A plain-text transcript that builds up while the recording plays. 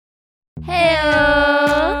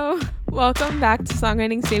Welcome back to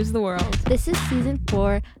Songwriting Saves the World. This is season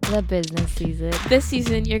 4, the business season. This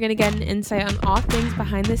season, you're going to get an insight on all things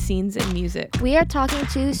behind the scenes in music. We are talking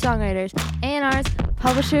to songwriters, A&Rs,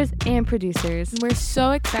 publishers, and producers. We're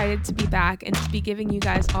so excited to be back and to be giving you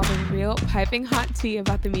guys all the real piping hot tea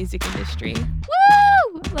about the music industry.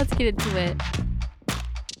 Woo! Let's get into it.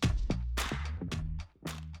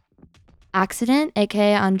 Accident,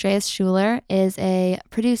 aka Andreas Schuler, is a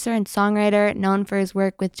producer and songwriter known for his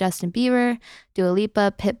work with Justin Bieber, Dua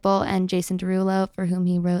Lipa, Pitbull, and Jason Derulo, for whom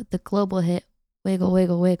he wrote the global hit Wiggle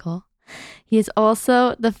Wiggle Wiggle. He is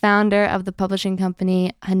also the founder of the publishing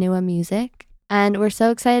company Hanua Music, and we're so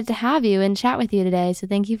excited to have you and chat with you today, so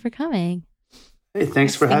thank you for coming. Hey,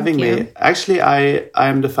 thanks for having me. Actually, I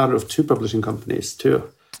am the founder of 2 publishing companies too.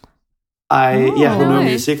 Hanua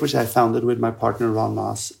Music, which I founded with my partner Ron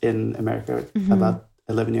Moss in America about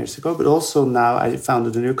 11 years ago. But also now I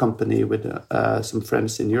founded a new company with some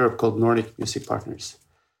friends in Europe called Nordic Music Partners,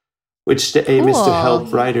 which the aim is to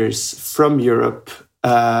help writers from Europe,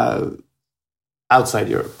 outside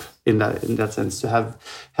Europe, in that sense, to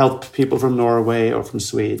help people from Norway or from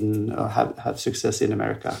Sweden or have success in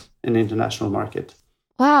America, in the international market.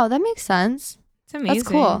 Wow, that makes sense. It's amazing. That's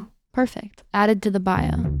cool. Perfect. Added to the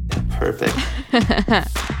bio. Perfect.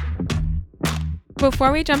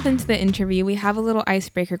 Before we jump into the interview, we have a little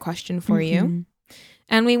icebreaker question for you.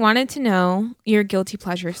 And we wanted to know your guilty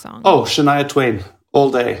pleasure song. Oh, Shania Twain.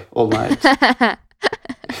 All day, all night.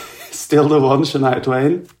 Still the one, Shania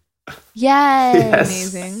Twain.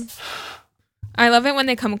 Yes. Amazing. I love it when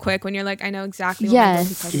they come quick, when you're like, I know exactly what my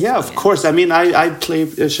guilty pleasure Yeah, song of course. I mean, I play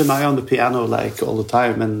Shania on the piano like all the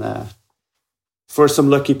time. And for some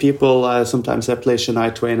lucky people, sometimes I play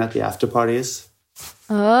Shania Twain at the after parties.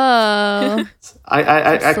 Oh.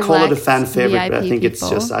 I call it a fan favorite, VIP but I think people. it's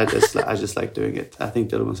just I just like doing it. I think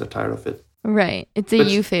the other ones are tired of it. Right. It's a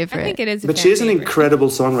you favorite. I think it is. But she's an incredible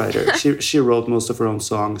songwriter. She wrote most of her own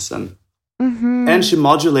songs and she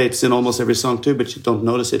modulates in almost every song too, but you don't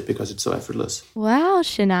notice it because it's so effortless. Wow,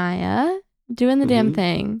 Shania. Doing the damn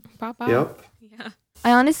thing. Pop. Yep. Yeah.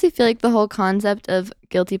 I honestly feel like the whole concept of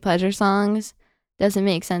guilty pleasure songs doesn't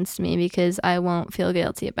make sense to me because I won't feel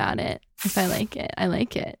guilty about it. If I like it, I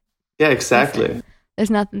like it. Yeah, exactly.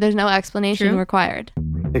 Listen, there's no explanation required.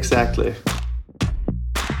 Exactly.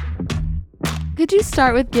 Could you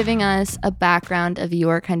start with giving us a background of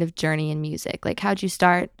your kind of journey in music? Like, how'd you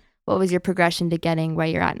start? What was your progression to getting where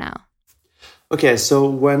you're at now? Okay, so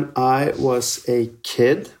when I was a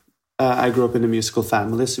kid, I grew up in a musical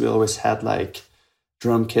family, so we always had like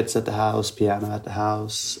drum kits at the house, piano at the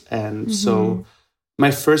house, and so my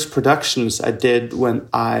first productions I did when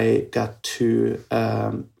I got 2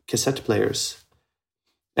 cassette players.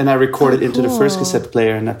 And I recorded into the first cassette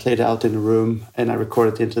player and I played it out in the room and I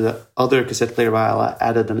recorded into the other cassette player while I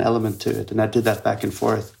added an element to it. And I did that back and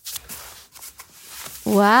forth.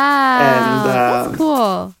 Wow. And, that's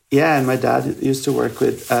cool. Yeah, and my dad used to work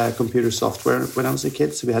with computer software when I was a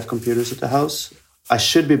kid. So we had computers at the house. I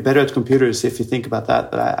should be better at computers if you think about that,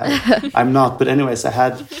 but I'm not. But anyways, I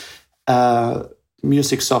had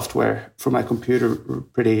music software for my computer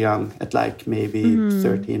pretty young, at like maybe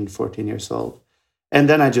 13, 14 years old. And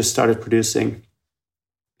then I just started producing.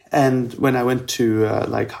 And when I went to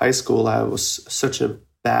like high school, I was such a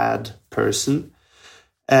bad person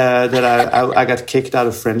that I got kicked out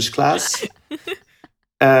of French class,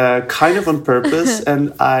 kind of on purpose.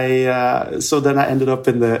 And so then I ended up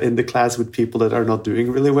in the class with people that are not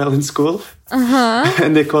doing really well in school.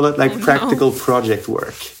 And they call it like practical project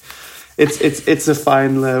work. It's a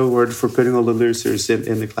fine word for putting all the losers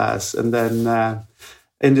in the class. And then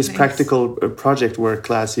in this practical project work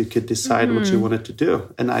class, you could decide what you wanted to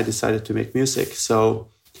do. And I decided to make music. So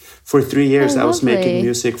for 3 years, I was making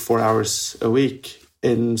music 4 hours a week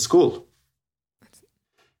in school.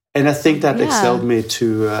 And I think that excelled me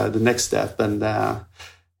to the next step. And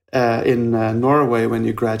in Norway, when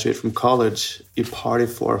you graduate from college, you party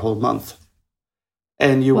for a whole month.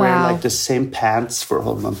 And you wear like the same pants for a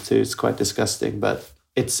whole month too. It's quite disgusting, but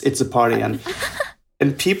it's a party.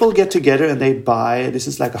 And people get together and they buy, this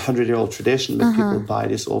is like 100-year-old tradition, but people buy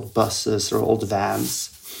these old buses or old vans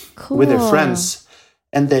with their friends.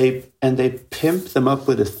 And they pimp them up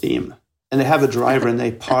with a theme. And they have a driver and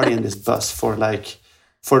they party in this bus for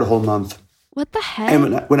the whole month. What the heck?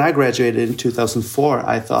 And when I graduated in 2004,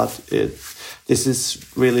 I thought this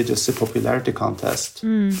is really just a popularity contest.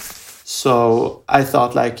 So I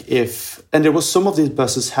thought and there was some of these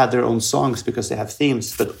buses had their own songs because they have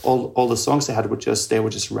themes, but all the songs they had they were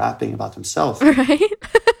just rapping about themselves. Right.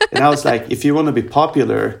 And I was like, if you want to be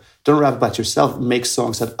popular, don't rap about yourself, make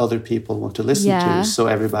songs that other people want to listen to. So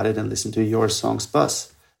everybody then listen to your song's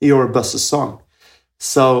bus. your bus's song.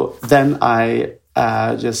 So then I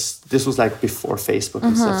this was like before Facebook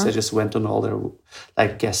and stuff. So I just went on all their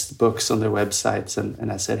like guest books on their websites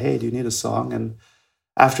and I said, hey, do you need a song? And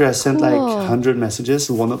after I sent like 100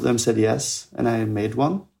 messages, one of them said yes, and I made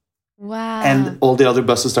one. Wow. And all the other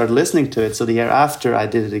buses started listening to it. So the year after, I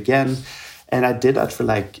did it again. And I did that for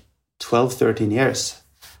like 12, 13 years.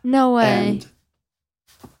 No way. And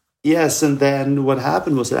yes, and then what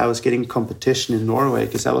happened was that I was getting competition in Norway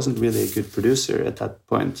because I wasn't really a good producer at that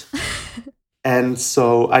point. And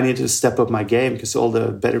so I needed to step up my game because all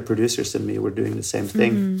the better producers than me were doing the same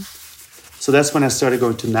thing. So that's when I started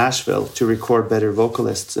going to Nashville to record better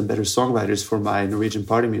vocalists and better songwriters for my Norwegian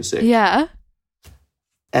party music. Yeah.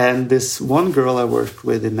 And this one girl I worked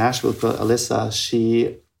with in Nashville, called Alyssa,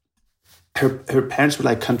 her parents were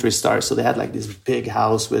like country stars. So they had like this big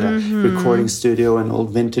house with a recording studio and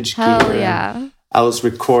old vintage gear. Hell yeah. And I was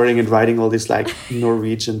recording and writing all these like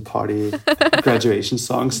Norwegian party graduation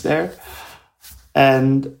songs there.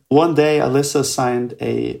 And one day Alyssa signed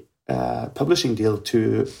a publishing deal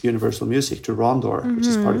to Universal Music, to Rondor, which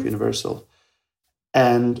is part of Universal.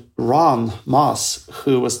 And Ron Moss,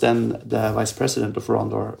 who was then the vice president of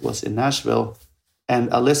Rondor, was in Nashville. And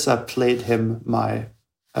Alyssa played him my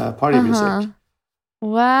party music.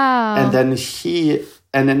 Wow. And then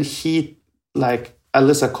he like,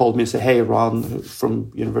 Alyssa called me and said, hey, Ron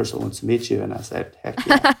from Universal wants to meet you. And I said, heck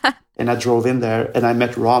yeah. And I drove in there and I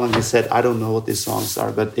met Ron and he said, I don't know what these songs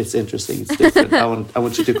are, but it's interesting. It's different. I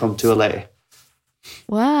want you to come to LA.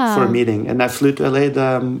 Wow. For a meeting. And I flew to LA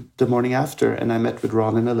the morning after and I met with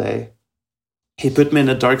Ron in LA. He put me in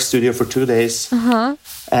a dark studio for 2 days.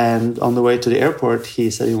 And on the way to the airport, he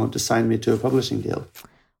said he wanted to sign me to a publishing deal.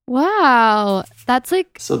 Wow. That's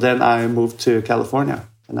like... So then I moved to California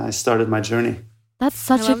and I started my journey. That's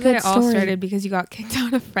such a good it story. all started because you got kicked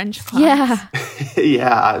out of French class. Yeah.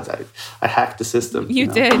 Yeah, I hacked the system. You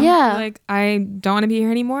know? did. Yeah. Like, I don't want to be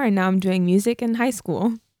here anymore. And now I'm doing music in high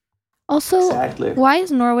school. Also, Exactly. why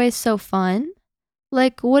is Norway so fun?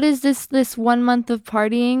 Like, what is this 1 month of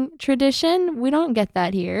partying tradition? We don't get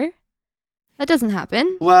that here. That doesn't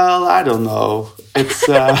happen. Well, I don't know. It's,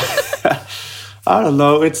 I don't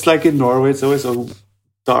know. It's like in Norway, it's always so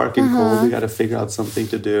dark and cold. You got to figure out something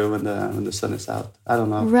to do when the sun is out. I don't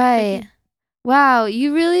know. Right. Wow,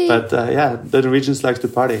 you really... But yeah, the Norwegians like to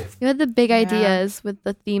party. You had the big ideas with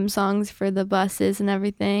the theme songs for the buses and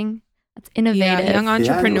everything. That's innovative. Yeah, young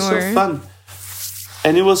entrepreneur. Yeah, it was so fun.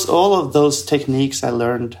 And it was all of those techniques I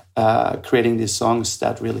learned creating these songs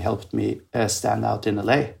that really helped me stand out in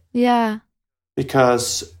LA. Yeah.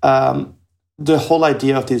 Because the whole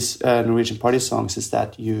idea of these Norwegian party songs is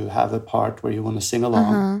that you have a part where you want to sing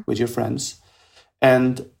along with your friends.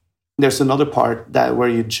 And there's another part that where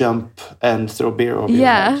you jump and throw beer over your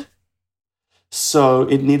head. So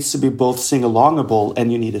it needs to be both sing-alongable and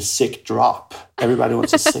you need a sick drop. Everybody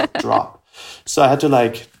wants a sick drop. So I had to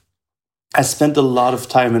I spent a lot of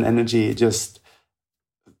time and energy just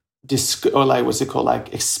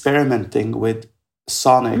experimenting with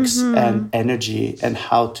sonics and energy and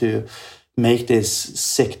how to make these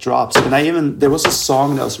sick drops. And there was a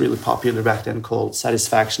song that was really popular back then called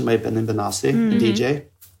Satisfaction by Benny Benassi, a DJ.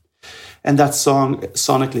 And that song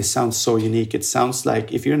sonically sounds so unique. It sounds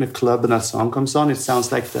like if you're in a club and that song comes on, it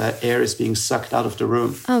sounds like the air is being sucked out of the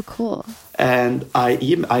room. Oh, cool. And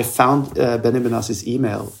I found Benny Benassi's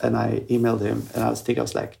email and I emailed him. And I think I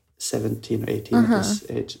was like 17 or 18 at this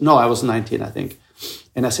age. No, I was 19, I think.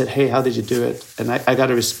 And I said, hey, how did you do it? And I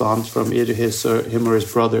got a response from either him or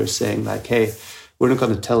his brother saying like, hey, we're not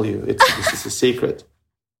going to tell you. This is a secret.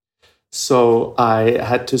 So I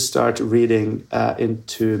had to start reading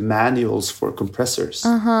into manuals for compressors.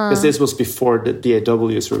 Because this was before the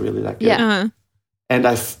DAWs were really that good. Yeah. And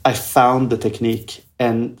I found the technique.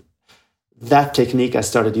 And that technique I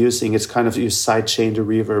started using, it's kind of you sidechain the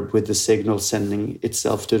reverb with the signal sending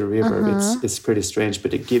itself to the reverb. It's pretty strange,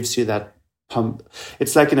 but it gives you that pump.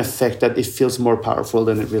 It's like an effect that it feels more powerful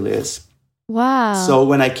than it really is. Wow. So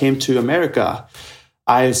when I came to America,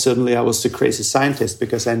 I was the crazy scientist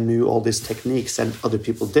because I knew all these techniques and other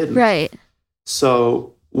people didn't. Right.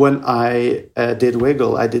 So when I did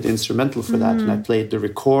Wiggle, I did instrumental for that, and I played the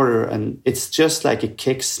recorder, and it's just like a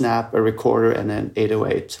kick, snap, a recorder, and an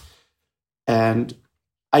 808. And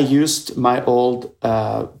I used my old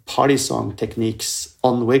party song techniques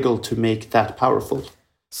on Wiggle to make that powerful.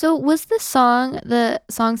 So was the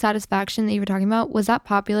song Satisfaction that you were talking about, was that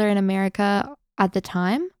popular in America at the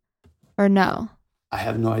time or no? I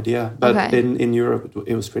have no idea. But in Europe,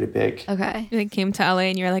 it was pretty big. Okay. It came to LA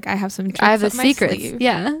and you're like, I have some tricks I have the up my secrets. sleeve.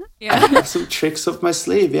 Yeah. I have some tricks up my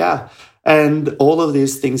sleeve, yeah. And all of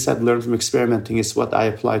these things I've learned from experimenting is what I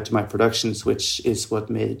applied to my productions, which is what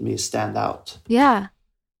made me stand out. Yeah.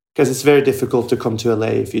 Because it's very difficult to come to LA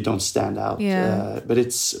if you don't stand out. Yeah. But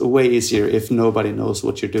it's way easier if nobody knows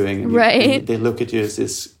what you're doing. And Right. they look at you as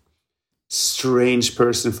this strange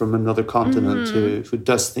person from another continent who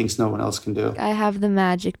does things no one else can do. I have the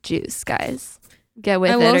magic juice, guys. Get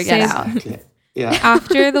with I it will or get say- out. Exactly. Yeah.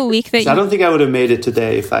 After the week that So I you don't think I would have made it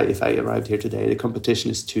today if I arrived here today. The competition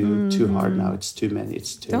is too hard now. It's too many.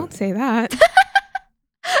 It's too. don't say that.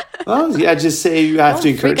 Well, yeah, just say you have to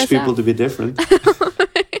Don't freak encourage us people out. to be different.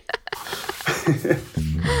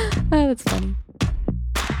 Oh, that's funny.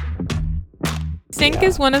 Sync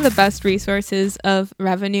is one of the best resources of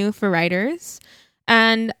revenue for writers.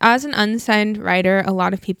 And as an unsigned writer, a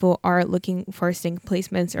lot of people are looking for sync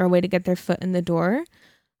placements or a way to get their foot in the door.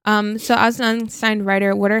 So as an unsigned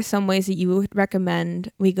writer, what are some ways that you would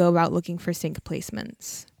recommend we go about looking for sync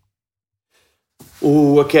placements?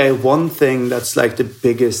 Oh, okay. One thing that's like the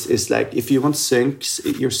biggest is like if you want syncs,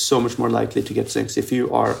 you're so much more likely to get syncs if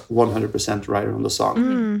you are 100% writer on the song.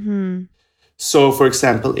 Mm-hmm. So, for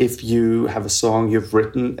example, if you have a song you've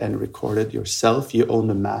written and recorded yourself, you own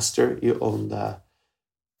the master, you own the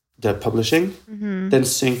publishing, then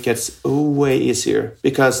sync gets way easier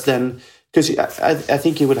because I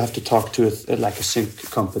think you would have to talk to like a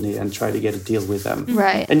sync company and try to get a deal with them.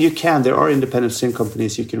 Right. And you can. There are independent sync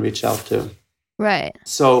companies you can reach out to. Right.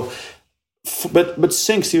 So, but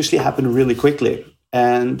syncs usually happen really quickly.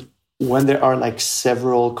 And when there are like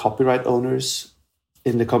several copyright owners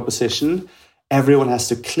in the composition, everyone has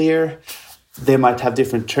to clear. They might have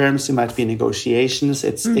different terms. There might be negotiations.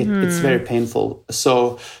 It's very painful.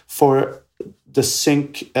 So for the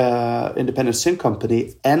sync, independent sync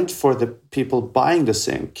company, and for the people buying the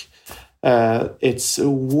sync, it's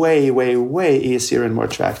way, way, way easier and more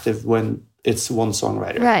attractive when it's one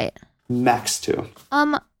songwriter. Right. Max 2.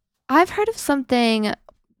 I've heard of something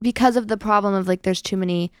because of the problem of like there's too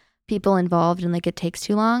many people involved and like it takes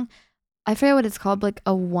too long. I forget what it's called, like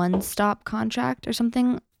a one-stop contract or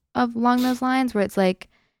something along those lines, where it's like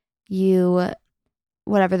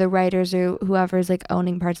whatever the writers or whoever's like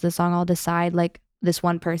owning parts of the song all decide like this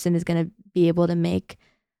one person is going to be able to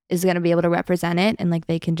represent it, and like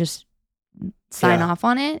they can just sign off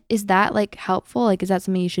on it. Is that like helpful? Like, is that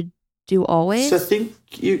something you should do always? So I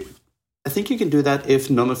think you can do that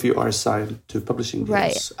if none of you are signed to publishing deals.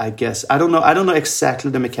 Right. I guess I don't know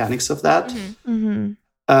exactly the mechanics of that. Mm-hmm.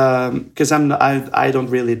 Because I don't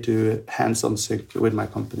really do hands-on sync with my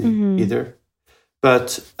company either.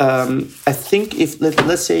 But I think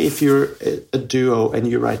let's say if you're a duo and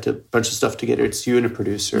you write a bunch of stuff together, it's you and a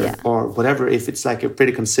producer or whatever. If it's like a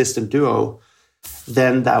pretty consistent duo,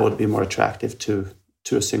 then that would be more attractive to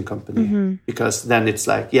a sync company because then it's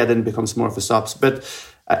like then it becomes more of a stop. But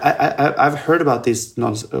I've heard about these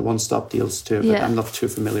one-stop deals too, but I'm not too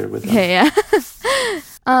familiar with them. Yeah.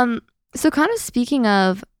 So kind of speaking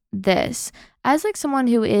of this, as like someone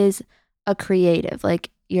who is a creative, like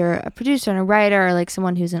you're a producer and a writer, or like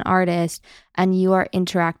someone who's an artist, and you are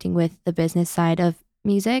interacting with the business side of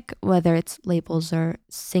music, whether it's labels or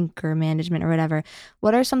sync or management or whatever,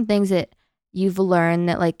 what are some things that you've learned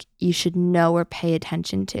that like you should know or pay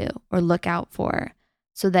attention to or look out for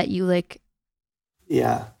so that you like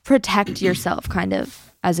protect yourself kind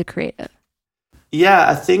of as a creative? Yeah,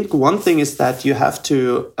 I think one thing is that you have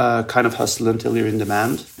to kind of hustle until you're in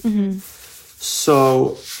demand. Mm-hmm.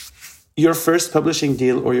 So your first publishing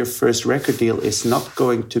deal or your first record deal is not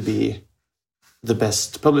going to be the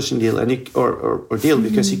best publishing deal or deal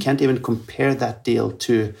because you can't even compare that deal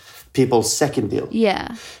to people's second deal.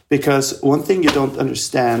 Yeah. Because one thing you don't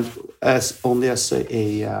understand as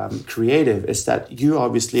a creative is that you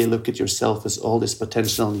obviously look at yourself as all this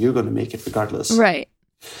potential and you're going to make it regardless. Right.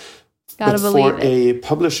 Gotta but believe for it. a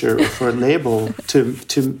publisher or for a label to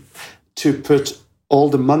put all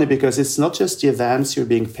the money, because it's not just the advance you're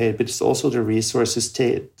being paid, but it's also the resources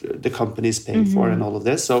the company is paying for and all of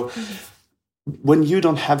this. So when you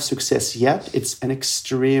don't have success yet, it's an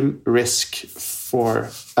extreme risk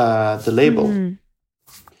for the label.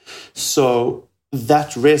 So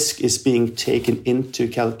that risk is being taken into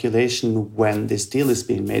calculation when this deal is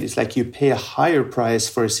being made. It's like you pay a higher price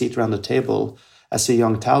for a seat around the table as a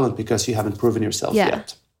young talent because you haven't proven yourself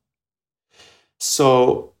yet.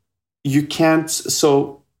 So you can't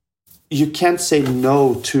say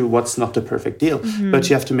no to what's not a perfect deal, but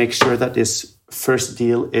you have to make sure that this first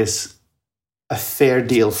deal is a fair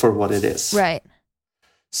deal for what it is. Right.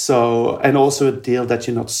 So, and also a deal that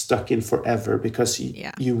you're not stuck in forever because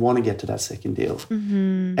you want to get to that second deal.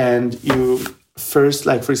 And you first,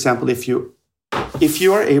 like, for example, if you if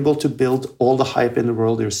you are able to build all the hype in the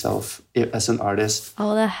world yourself as an artist,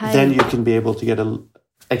 All the hype. then you can be able to get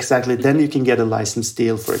then you can get a license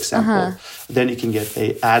deal, for example. Then you can get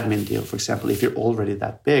a admin deal, for example, if you're already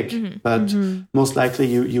that big. But most likely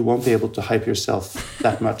you won't be able to hype yourself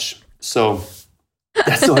that much. So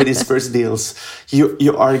that's why these first deals,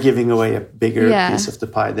 you are giving away a bigger piece of the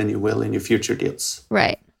pie than you will in your future deals.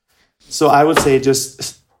 Right. So I would say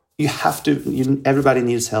just you have to. Everybody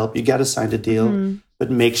needs help. You got to sign the deal, but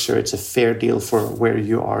make sure it's a fair deal for where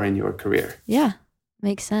you are in your career. Yeah,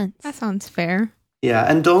 makes sense. That sounds fair. Yeah,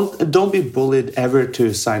 and don't be bullied ever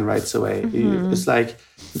to sign rights away. It's like,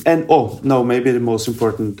 and maybe the most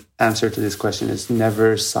important answer to this question is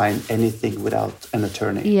never sign anything without an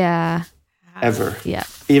attorney. Yeah. Ever. Yeah.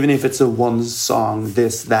 Even if it's a one song,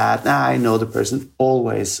 this, that, I know the person.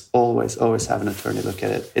 Always have an attorney look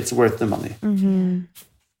at it. It's worth the money.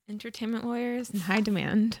 Entertainment lawyers in high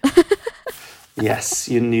demand. Yes,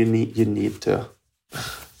 you need to.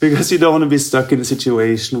 Because you don't want to be stuck in a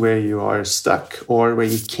situation where you are stuck or where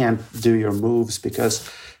you can't do your moves because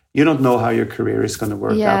you don't know how your career is going to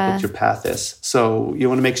work out, what your path is. So you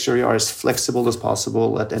want to make sure you are as flexible as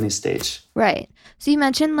possible at any stage. Right. So you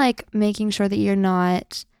mentioned like making sure that you're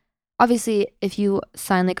not, obviously if you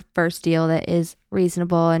sign like a first deal that is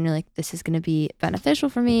reasonable and you're like, this is going to be beneficial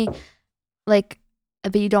for me, like,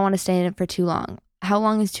 but you don't want to stay in it for too long. How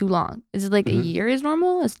long is too long? Is it like a year is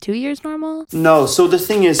normal? Is 2 years normal? No. So the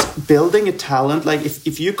thing is, building a talent, like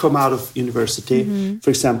if you come out of university,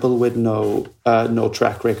 for example, with no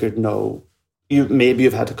track record,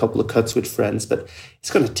 you've had a couple of cuts with friends, but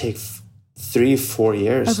it's going to take 3-4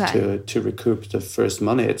 years to recoup the first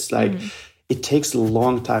money. It's like, it takes a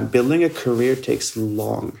long time. Building a career takes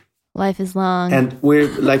long. Life is long. And we're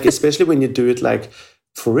like, especially when you do it like,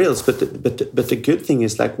 for reals, but the good thing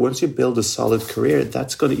is like once you build a solid career,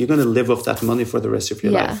 you're gonna live off that money for the rest of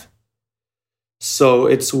your life. So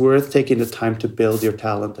it's worth taking the time to build your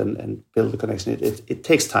talent and build the connection. It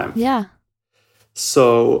takes time. Yeah.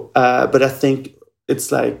 So, but I think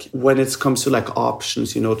it's like when it comes to like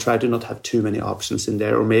options, try to not have too many options in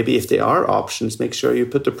there, or maybe if there are options, make sure you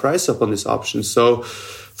put the price up on these options. So,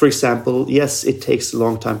 for example, yes, it takes a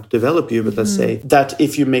long time to develop you, but let's say that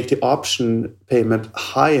if you make the option payment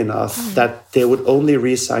high enough that they would only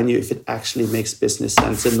re-sign you if it actually makes business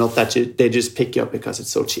sense and not that they just pick you up because it's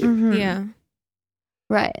so cheap. Yeah.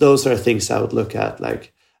 Right. Those are things I would look at.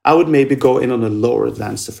 Like I would maybe go in on a lower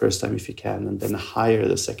advance the first time if you can, and then higher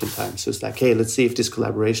the second time. So it's like, hey, let's see if this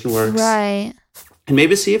collaboration works. Right. And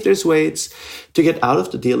maybe see if there's ways to get out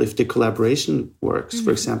of the deal if the collaboration works. For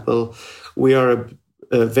example, we are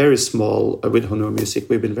a very small, with Honor Music,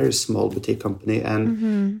 we've been a very small boutique company.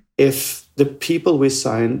 And if the people we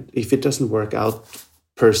sign, if it doesn't work out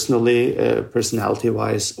personally,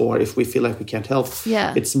 personality-wise, or if we feel like we can't help,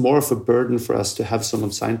 it's more of a burden for us to have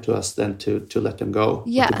someone signed to us than to let them go,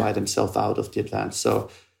 or to buy themselves out of the advance. So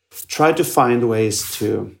try to find ways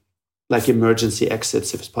to, like emergency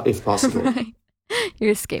exits if possible. Right.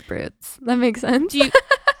 Your escape routes. That makes sense.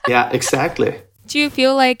 Yeah, exactly. Do you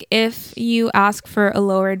feel like if you ask for a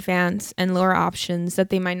lower advance and lower options that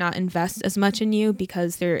they might not invest as much in you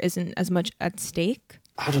because there isn't as much at stake?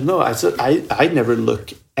 I don't know. I never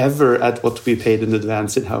look ever at what we paid in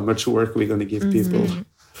advance and how much work we're going to give people.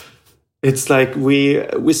 It's like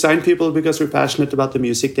we sign people because we're passionate about the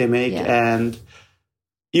music they make, and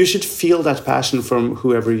you should feel that passion from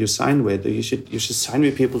whoever you sign with. You should sign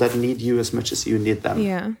with people that need you as much as you need them.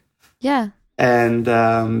 Yeah. Yeah.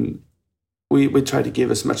 And we try to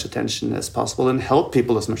give as much attention as possible and help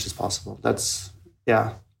people as much as possible. That's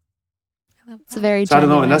It's a very so I don't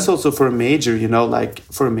know, and that's also for a major, like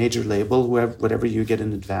for a major label, whatever you get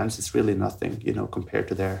in advance, it's really nothing, compared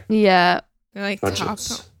to their they're like budgets.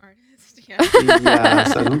 top artists. Yeah.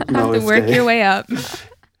 Yes, I don't know have to work your way up.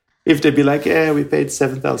 If they'd be like, we paid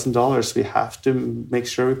 $7,000, we have to make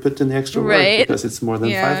sure we put in the extra work because it's more than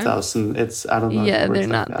 $5,000. It's I don't know. Yeah, they're like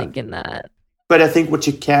not that. thinking that. But I think what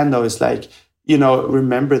you can know is like,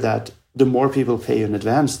 remember that the more people pay you in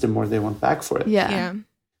advance, the more they want back for it. Yeah.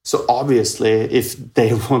 So obviously, if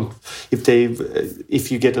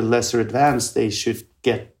you get a lesser advance, they should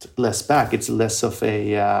get less back. It's less of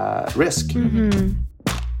a risk.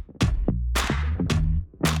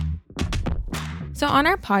 So on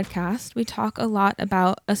our podcast, we talk a lot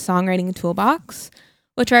about a songwriting toolbox,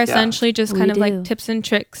 which are essentially just kind of like tips and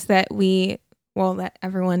tricks that that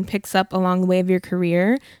everyone picks up along the way of your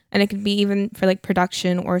career. And it could be even for like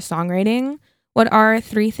production or songwriting. What are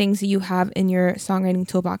 3 things that you have in your songwriting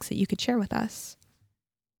toolbox that you could share with us?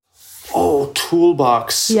 Oh,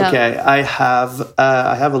 toolbox. Yep. Okay, I have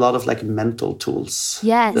a lot of like mental tools.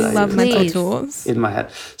 Yes, that I Love use, mental please. tools. in my head.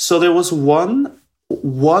 So there was one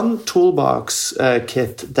toolbox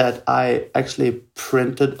kit that I actually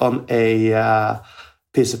printed on a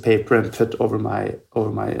piece of paper and put over my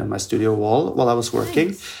on my studio wall while I was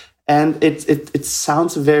working. And it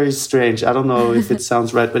sounds very strange. I don't know if it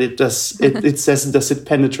sounds right, but it does. It says, "Does it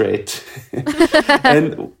penetrate?"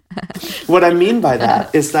 And what I mean by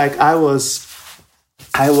that is like I was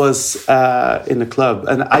in a club,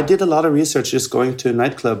 and I did a lot of research just going to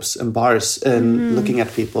nightclubs and bars and looking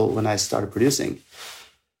at people when I started producing.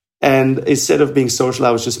 And instead of being social,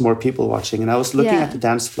 I was just more people watching. And I was looking Yeah. at the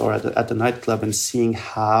dance floor at the nightclub and seeing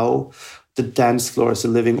how the dance floor as a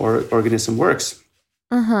living organism works.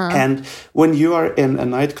 And when you are in a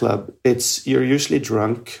nightclub, you're usually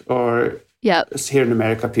drunk, or Yep. here in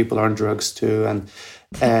America, people are on drugs too,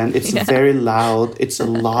 and it's very loud. It's a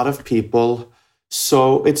lot of people,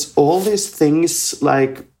 so it's all these things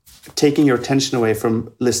like taking your attention away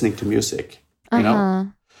from listening to music, you know.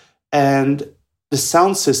 And the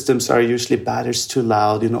sound systems are usually bad. It's too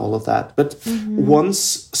loud, all of that. But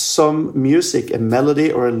once some music, a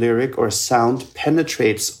melody or a lyric or a sound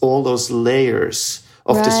penetrates all those layers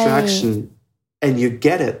of Right. distraction, and you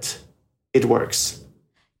get it, it works.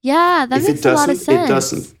 Yeah, that If makes it a lot doesn't, of sense. it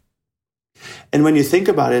doesn't. And when you think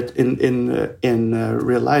about it in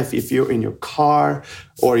real life, if you're in your car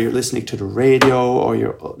or you're listening to the radio or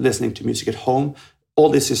you're listening to music at home, all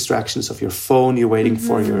these distractions of your phone, you're waiting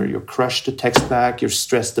for your crush to text back, you're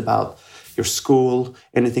stressed about your school,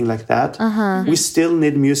 anything like that. We still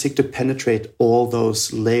need music to penetrate all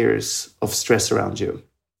those layers of stress around you.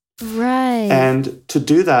 Right. And to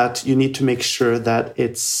do that, you need to make sure that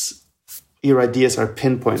your ideas are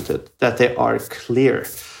pinpointed, that they are clear,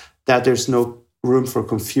 that there's no room for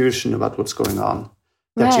confusion about what's going on,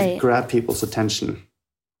 that you Right. grab people's attention.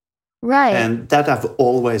 Right. And that I've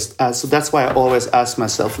always asked. So that's why I always ask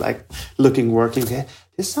myself, like working, okay,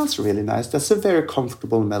 this sounds really nice. That's a very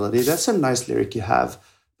comfortable melody. That's a nice lyric you have.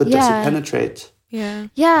 But does Yeah. it penetrate? Yeah.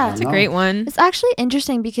 yeah. It's a great one. It's actually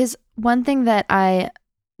interesting because one thing that I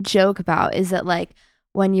joke about is that like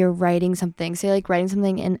when you're writing something, say like writing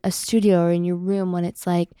something in a studio or in your room when it's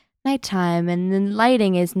like nighttime and then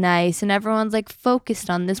lighting is nice and everyone's like focused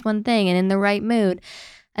on this one thing and in the right mood.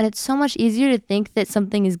 And it's so much easier to think that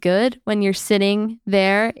something is good when you're sitting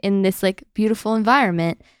there in this like beautiful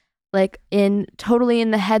environment, like totally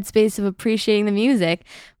in the headspace of appreciating the music.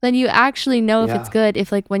 Then you actually know if it's Yeah. good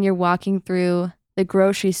if like when you're walking through the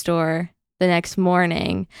grocery store the next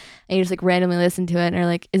morning and you just like randomly listen to it and are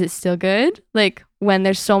like, is it still good? Like when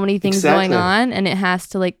there's so many things going Exactly. on and it has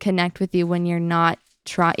to like connect with you when you're not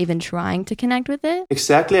even trying to connect with it.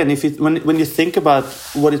 Exactly, and if when you think about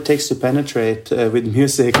what it takes to penetrate with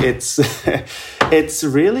music, it's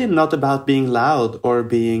really not about being loud or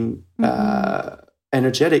being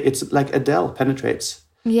energetic. It's like Adele penetrates.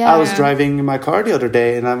 Yeah. I was driving my car the other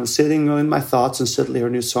day, and I'm sitting in my thoughts, and suddenly her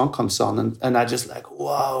new song comes on, and I just like,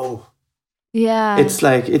 whoa! Yeah. It's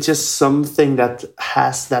like it's just something that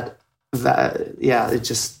has that it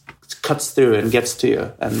just cuts through and gets to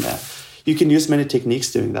you, and you can use many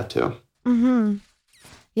techniques doing that too.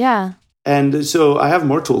 Yeah. And so I have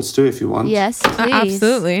more tools too, if you want. Yes, please.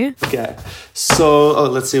 Absolutely. Okay. So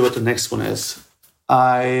let's see what the next one is.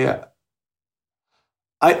 I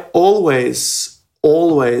always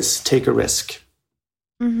take a risk.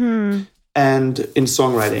 And in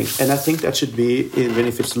songwriting, and I think that should be even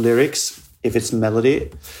if it's lyrics, if it's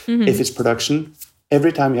melody, if it's production.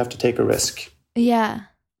 Every time you have to take a risk, Yeah.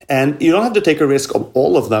 and you don't have to take a risk on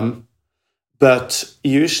all of them, but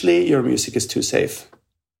usually your music is too safe.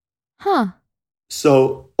 Huh.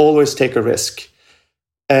 So always take a risk.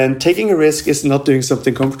 And taking a risk is not doing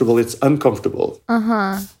something comfortable, it's uncomfortable.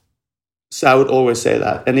 So I would always say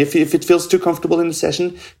that. And if it feels too comfortable in the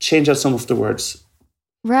session, change out some of the words.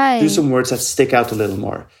 Right. Do some words that stick out a little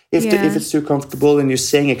more. If it's too comfortable and you're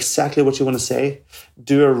saying exactly what you want to say,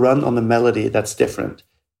 do a run on the melody that's different.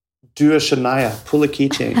 Do a Shania, pull a key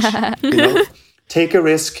change. Take a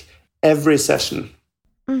risk every session.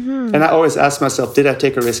 And I always ask myself, did I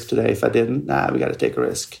take a risk today? If I didn't, we got to take a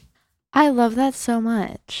risk. I love that so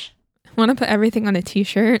much. Want to put everything on a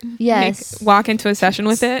t-shirt? Yes. Walk into a session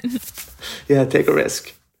with it. Yeah, take a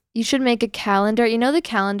risk. You should make a calendar. You know the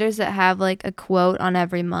calendars that have like a quote on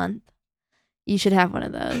every month? You should have one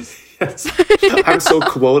of those. Yes. I'm so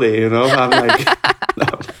quotey, I'm like,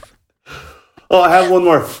 no. Oh, I have one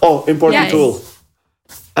more. Oh, important Yes.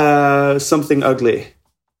 tool. Something ugly.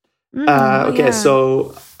 Okay,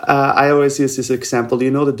 so I always use this example. Do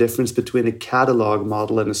you know the difference between a catalog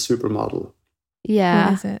model and a supermodel? What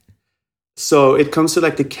Yeah. is it? So it comes to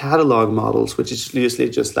like the catalog models, which is usually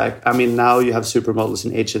just like, I mean, now you have supermodels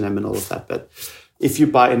in H&M and all of that, but if you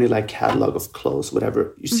buy any like catalog of clothes,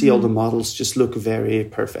 whatever, you see all the models just look very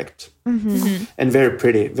perfect and very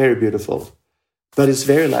pretty, very beautiful. But it's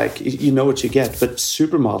very like, you know what you get. But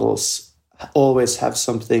supermodels always have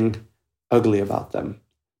something ugly about them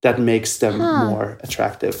that makes them more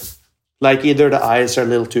attractive. Like either the eyes are a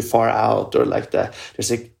little too far out, or like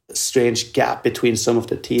there's a strange gap between some of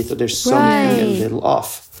the teeth, or there's something a little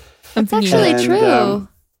off. That's actually true.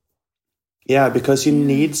 Yeah, because you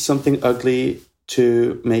need something ugly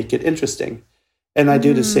to make it interesting. And I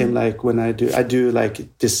do the same, like when I do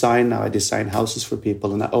like design now. I design houses for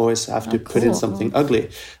people, and I always have to put in something ugly.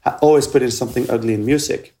 I always put in something ugly in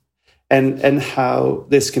music. And how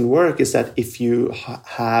this can work is that if you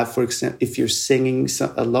have, for example, if you're singing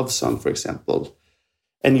a love song, for example,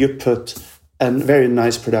 and you put a very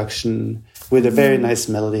nice production with a very nice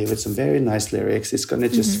melody, with some very nice lyrics, it's going to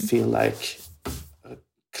just feel like a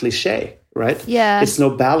cliche, right? Yeah. It's no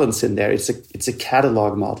balance in there. It's a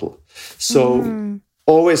catalog model. So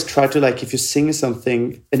always try to, like, if you sing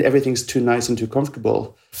something and everything's too nice and too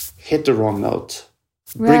comfortable, hit the wrong note.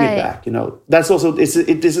 Bring it back, you know. That's also, this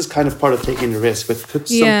is kind of part of taking the risk, but put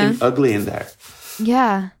something ugly in there.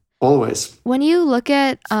 Yeah. Always. When you look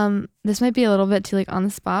at, this might be a little bit too like on the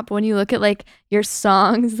spot, but when you look at like your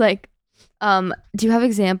songs, like, do you have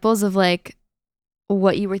examples of like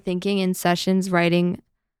what you were thinking in sessions writing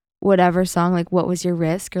whatever song? Like what was your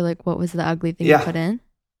risk, or like what was the ugly thing you put in?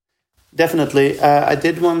 Definitely. I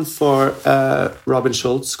did one for Robin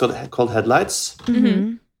Schulz called Headlights.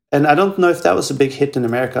 And I don't know if that was a big hit in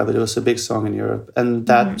America, but it was a big song in Europe. And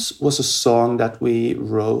that was a song that we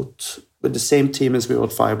wrote with the same team as we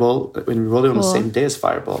wrote Fireball, when we wrote it on the same day as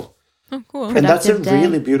Fireball. Oh, cool. And that's a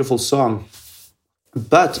really beautiful song.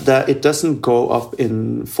 But it doesn't go up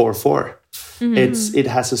in 4/4. It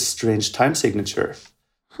has a strange time signature.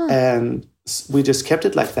 And we just kept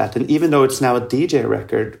it like that. And even though it's now a DJ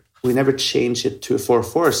record, we never changed it to a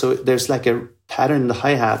 4/4. So there's like a pattern in the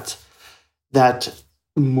hi-hat that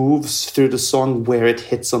moves through the song where it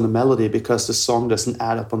hits on the melody, because the song doesn't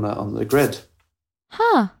add up on the grid.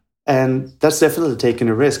 And that's definitely taking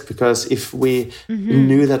a risk, because if we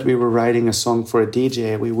knew that we were writing a song for a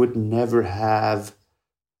DJ, we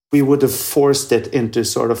would have forced it into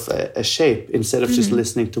sort of a shape instead of just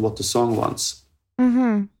listening to what the song wants.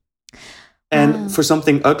 And for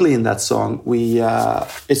something ugly in that song,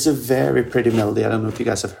 it's a very pretty melody. I don't know if you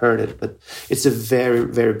guys have heard it, but it's a very,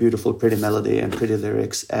 very beautiful, pretty melody and pretty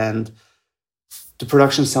lyrics. And the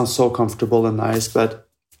production sounds so comfortable and nice. But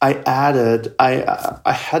I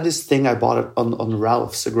had this thing I bought it on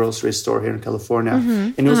Ralph's, a grocery store here in California.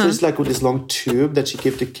 And it was just like with this long tube that you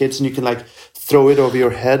give to kids, and you can like throw it over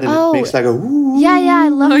your head, and it makes like a woo. Yeah, I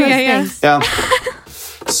love those things. Yeah.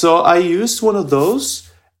 So I used one of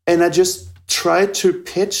those, and I just tried to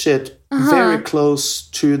pitch it very close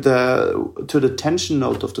to the tension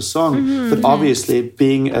note of the song. But obviously,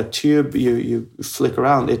 being a tube, you flick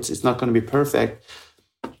around, it's not going to be perfect.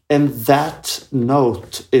 And that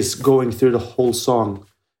note is going through the whole song,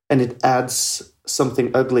 and it adds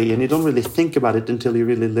something ugly, and you don't really think about it until you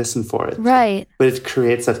really listen for it. Right. But it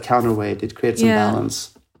creates that counterweight. It creates some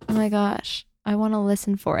balance. Oh my gosh. I want to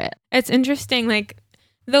listen for it. It's interesting, like,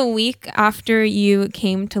 the week after you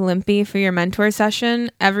came to Limpy for your mentor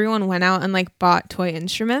session, everyone went out and like bought toy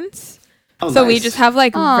instruments. Oh, so nice. we just have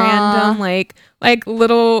like random like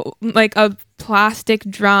little like a plastic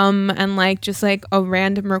drum and like just like a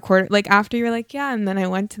random recorder. Like after you were like, yeah, and then I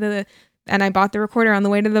went to and I bought the recorder on the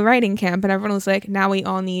way to the writing camp, and everyone was like, now we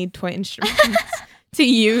all need toy instruments to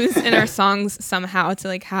use in our songs somehow, to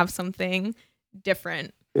like have something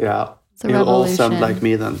different. Yeah. It's a You all revolution. sound like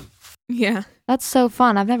me then. Yeah. That's so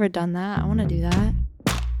fun. I've never done that. I want to do that.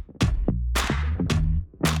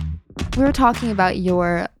 We were talking about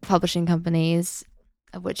your publishing companies,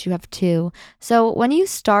 of which you have 2. So when you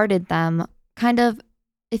started them, kind of,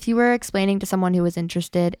 if you were explaining to someone who was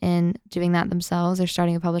interested in doing that themselves or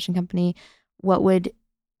starting a publishing company, what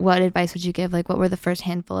advice would you give? Like, what were the first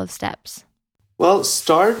handful of steps? Well,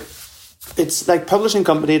 it's like publishing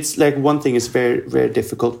company. It's like one thing is very, very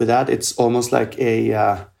difficult with that. It's almost like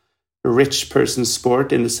a rich person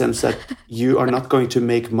sport, in the sense that you are not going to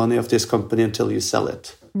make money off this company until you sell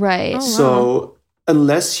it. Right. Oh, So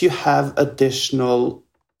unless you have additional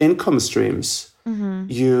income streams,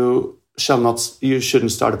 you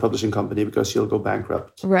shouldn't start a publishing company, because you'll go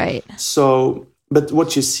bankrupt. Right. So, but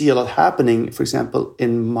what you see a lot happening, for example,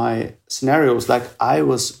 in my scenarios, like I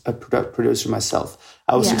was a producer myself,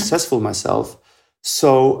 I was successful myself,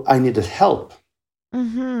 so I needed help.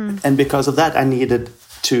 And because of that, I needed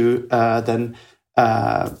to then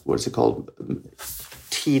what's it called?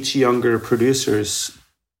 Teach younger producers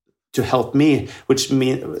to help me, which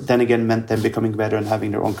then again meant them becoming better and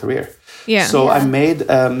having their own career. Yeah. So I made.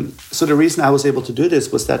 So the reason I was able to do this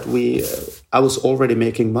was that I was already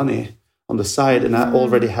making money on the side, and I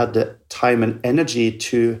already had the time and energy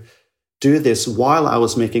to do this while I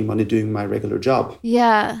was making money doing my regular job.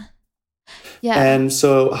 Yeah. Yeah. And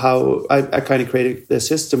so how I kind of created a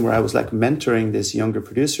system where I was like mentoring these younger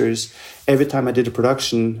producers. Every time I did a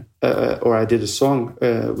production or I did a song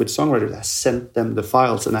with songwriters, I sent them the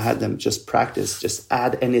files and I had them just practice, just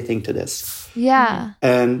add anything to this. Yeah.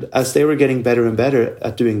 And as they were getting better and better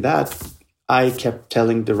at doing that, I kept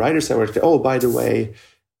telling the writers I worked with, oh, by the way,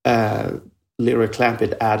 Leroy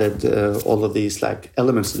Clampett added all of these like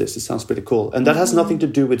elements to this. It sounds pretty cool. And that has nothing to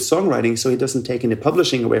do with songwriting, so he doesn't take any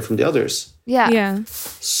publishing away from the others. Yeah. Yeah.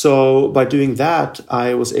 So by doing that,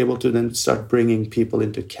 I was able to then start bringing people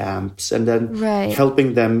into camps and then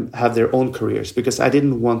helping them have their own careers, because I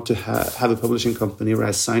didn't want to have a publishing company where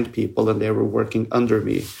I signed people and they were working under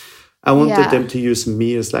me. I wanted them to use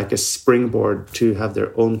me as like a springboard to have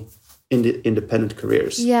their own independent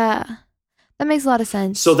careers. Yeah. That makes a lot of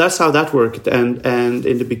sense. So that's how that worked. And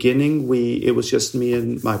in the beginning, it was just me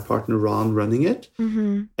and my partner Ron running it.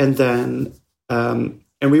 Mm-hmm. And then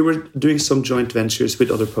and we were doing some joint ventures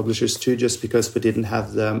with other publishers too, just because we didn't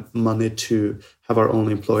have the money to have our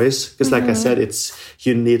own employees. Because like I said,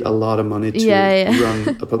 you need a lot of money to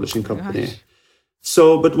run a publishing company.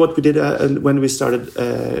 So, but what we did when we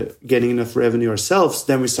started getting enough revenue ourselves,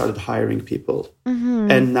 then we started hiring people.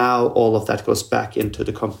 Mm-hmm. And now all of that goes back into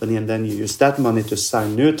the company. And then you use that money to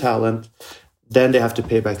sign new talent. Then they have to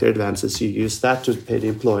pay back their advances. You use that to pay the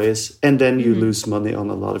employees. And then you lose money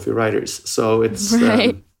on a lot of your writers. So it's...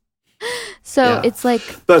 it's like...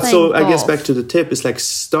 But so I guess back to the tip, it's like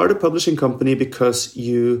start a publishing company because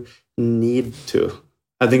you need to.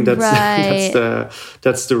 I think that's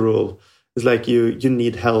the rule. It's like you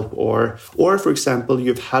need help, or for example,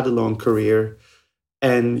 you've had a long career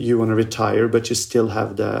and you want to retire, but you still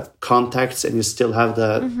have the contacts and you still have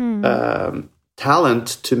the talent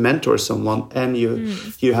to mentor someone, and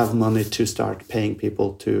you have money to start paying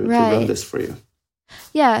people to run this for you.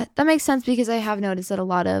 Yeah, that makes sense, because I have noticed that a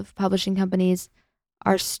lot of publishing companies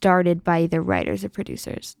are started by either writers or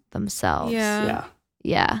producers themselves. Yeah.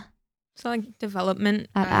 So like development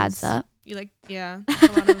that adds up. You like a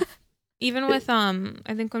lot of. Even with I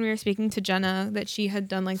think when we were speaking to Jenna, that she had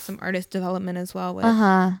done like some artist development as well with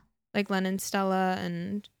like Len and Stella,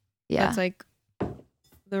 and that's like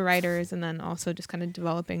the writers, and then also just kind of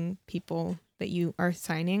developing people that you are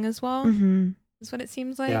signing as well. Mm-hmm. Is what it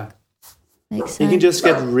seems like. Yeah, makes sense. You can just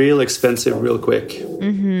get real expensive real quick.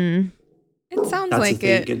 Mm-hmm. It sounds like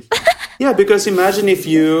it. Yeah, because imagine if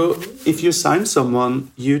you sign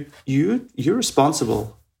someone, you're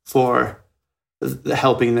responsible for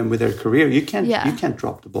helping them with their career. You can't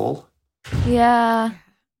drop the ball. Yeah.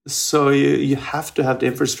 So you have to have the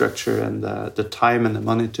infrastructure and the time and the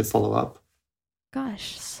money to follow up.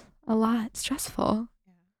 Gosh, a lot. Stressful.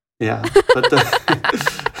 Yeah, but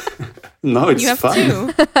no, it's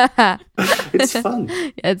fun. It's fun.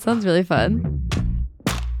 Yeah, it sounds really fun.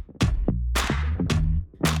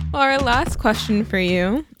 Well, our last question for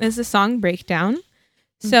you is the song breakdown.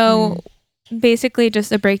 So basically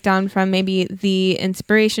just a breakdown from maybe the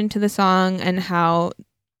inspiration to the song and how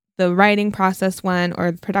the writing process went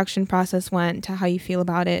or the production process went to how you feel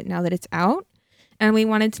about it now that it's out. And we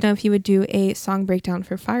wanted to know if you would do a song breakdown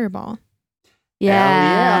for Fireball.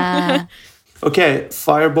 Yeah. Okay,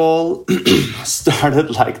 Fireball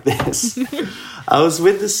started like this. I was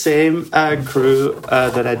with the same crew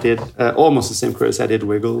that I did, almost the same crew as I did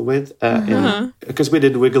Wiggle with, because we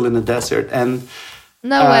did Wiggle in the desert. And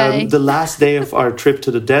no way. The last day of our trip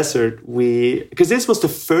to the desert, because this was the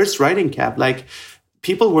first writing camp. Like,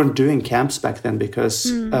 people weren't doing camps back then because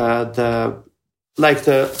the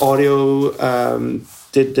audio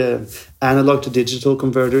did the analog to digital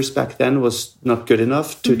converters back then was not good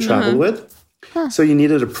enough to travel with. So you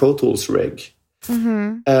needed a Pro Tools rig,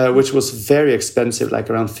 which was very expensive, like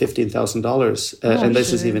around $15,000. And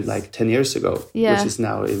this is even like 10 years ago, which is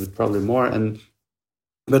now even probably more.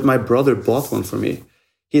 But my brother bought one for me.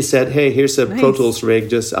 He said, "Hey, here's a Pro Tools rig.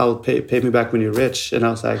 Just I'll pay me back when you're rich." And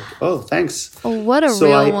I was like, "Oh, thanks." Oh, what a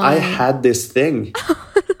real one! I had this thing,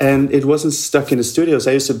 and it wasn't stuck in the studios.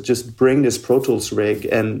 I used to just bring this Pro Tools rig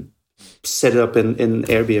and set it up in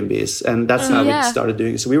Airbnbs, and that's how we started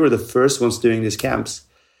doing it. So we were the first ones doing these camps.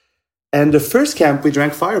 And the first camp, we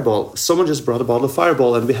drank Fireball. Someone just brought a bottle of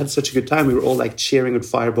Fireball, and we had such a good time. We were all like cheering with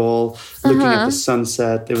Fireball, looking at the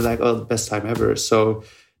sunset. They were like, "Oh, the best time ever." So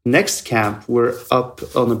next camp, we're up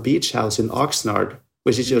on a beach house in Oxnard,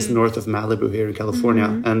 which is just north of Malibu here in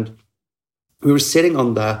California. And we were sitting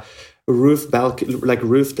on the roof balcony, like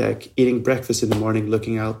roof deck, eating breakfast in the morning,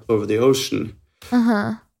 looking out over the ocean.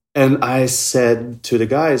 And I said to the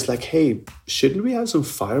guys, like, hey, shouldn't we have some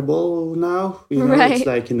Fireball now? You know, it's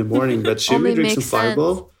like in the morning, but should we drink some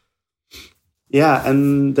Fireball? Yeah,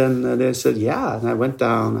 and then they said, yeah. And I went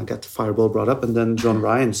down, I got the Fireball brought up, and then John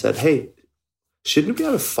Ryan said, hey, shouldn't we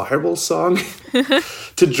have a Fireball song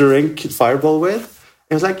to drink Fireball with?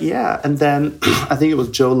 I was like, yeah. And then I think it was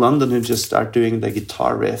Joe London who just started doing the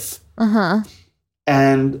guitar riff.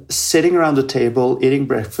 And sitting around the table, eating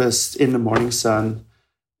breakfast in the morning sun,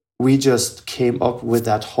 we just came up with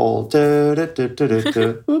that whole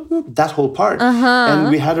that whole part. And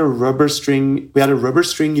we had a rubber string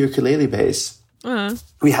ukulele bass.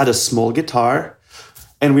 We had a small guitar,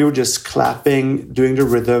 and we were just clapping, doing the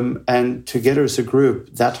rhythm, and together as a group,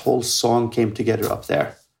 that whole song came together up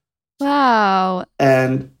there. Wow.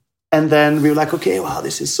 And then we were like, okay, wow,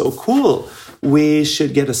 this is so cool. We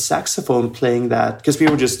should get a saxophone playing that, because we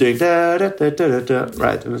were just doing right? And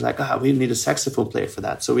it was like, we need a saxophone player for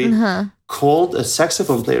that. So we called a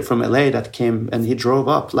saxophone player from LA that came, and he drove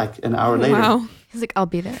up like an hour later. Wow. He's like, I'll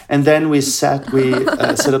be there. And then we set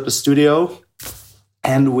up the studio,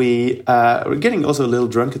 and we were getting also a little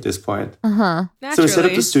drunk at this point. So we set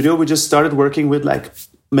up the studio. We just started working with like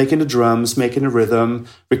making the drums, making the rhythm,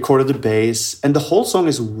 recorded the bass, and the whole song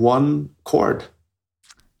is one chord.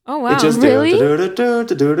 Oh, wow. It just Really? Yeah,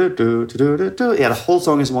 the whole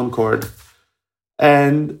song is one chord.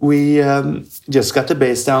 And we just got the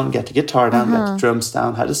bass down, got the guitar down, got the drums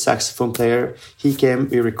down, had a saxophone player. He came,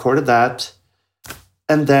 we recorded that.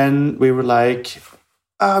 And then we were like,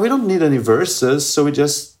 we don't need any verses. So we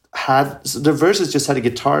just had, the verses just had a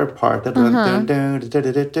guitar part that went, and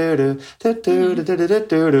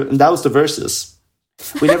that was the verses.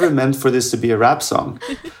 We never meant for this to be a rap song.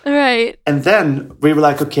 Right. And then we were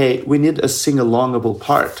like, okay, we need a sing-alongable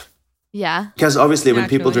part. Yeah. Because obviously when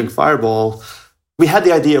people drink Fireball, we had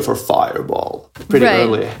the idea for Fireball pretty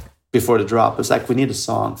early before the drop. It's like, we need a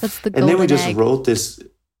song. That's the and then we golden just egg. wrote this,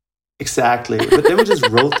 exactly. But then we just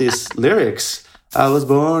wrote these lyrics. I was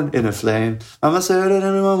born in a flame. I'm a certain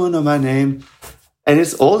everyone will know my name. And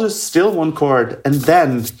it's all just still one chord. And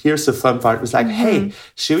then here's the fun part. It was like, hey,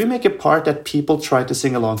 should we make a part that people try to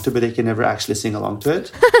sing along to, but they can never actually sing along to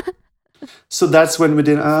it? So that's when we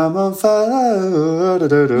did I'm on fire.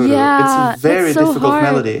 Yeah, it's a very it's so difficult hard.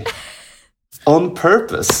 melody on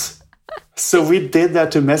purpose. So we did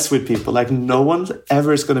that to mess with people. Like, no one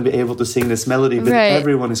ever is going to be able to sing this melody, but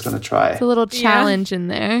everyone is going to try. It's a little challenge in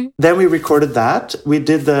there. Then we recorded that. We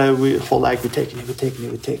did we're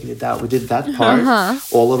taking it down. We did that part.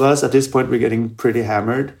 All of us at this point, we're getting pretty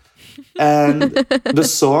hammered. And the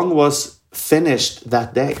song was finished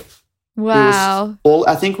that day. Wow.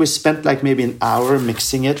 I think we spent like maybe an hour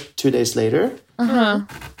mixing it 2 days later.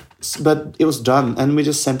 But it was done, and we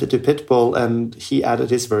just sent it to Pitbull, and he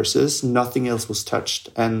added his verses. Nothing else was touched,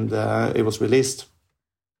 and it was released.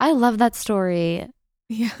 I love that story.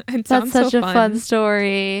 Yeah, it That's sounds such so a fun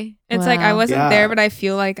story. It's like I wasn't Yeah. there, but I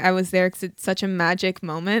feel like I was there because it's such a magic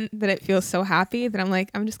moment that it feels so happy that I'm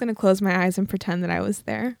like, I'm just going to close my eyes and pretend that I was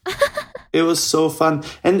there. It was so fun,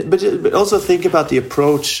 but also think about the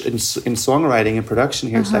approach in songwriting and production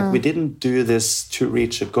here. It's like, we didn't do this to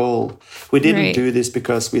reach a goal. We didn't do this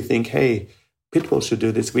because we think, hey, Pitbull should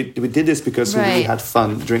do this. We did this because we really had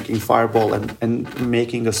fun drinking Fireball and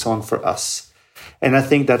making the song for us. And I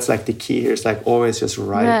think that's like the key here. It's like always just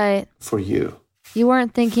write for you. You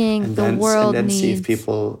weren't thinking And the then, world and then needs. see if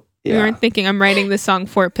people. We weren't thinking I'm writing this song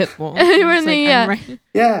for Pitbull. You weren't thinking,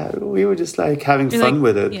 Yeah, we were just like having fun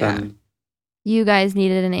with it. And You guys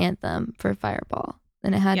needed an anthem for Fireball,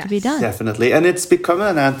 and it had to be done. definitely. And it's become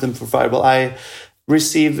an anthem for Fireball. I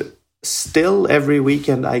receive still every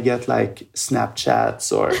weekend, I get like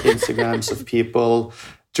Snapchats or Instagrams of people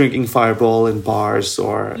drinking Fireball in bars,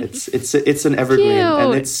 or it's an evergreen. Cute.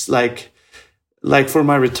 And it's like for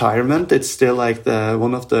my retirement, it's still like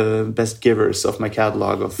one of the best givers of my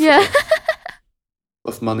catalog of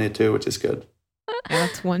money too, which is good. Yeah,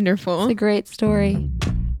 that's wonderful. It's a great story.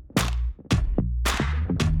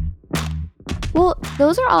 Well,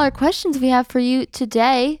 those are all our questions we have for you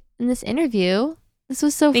today in this interview. This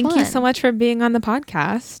was so fun. Thank you so much for being on the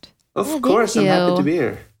podcast. Of course, I'm happy to be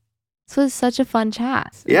here. This was such a fun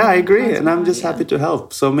chat. Yeah, I agree. And I'm just happy to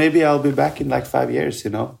help. So maybe I'll be back in like 5 years,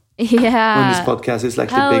 Yeah. when this podcast is like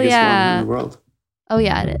the biggest one in the world. Oh,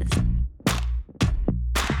 yeah, it is.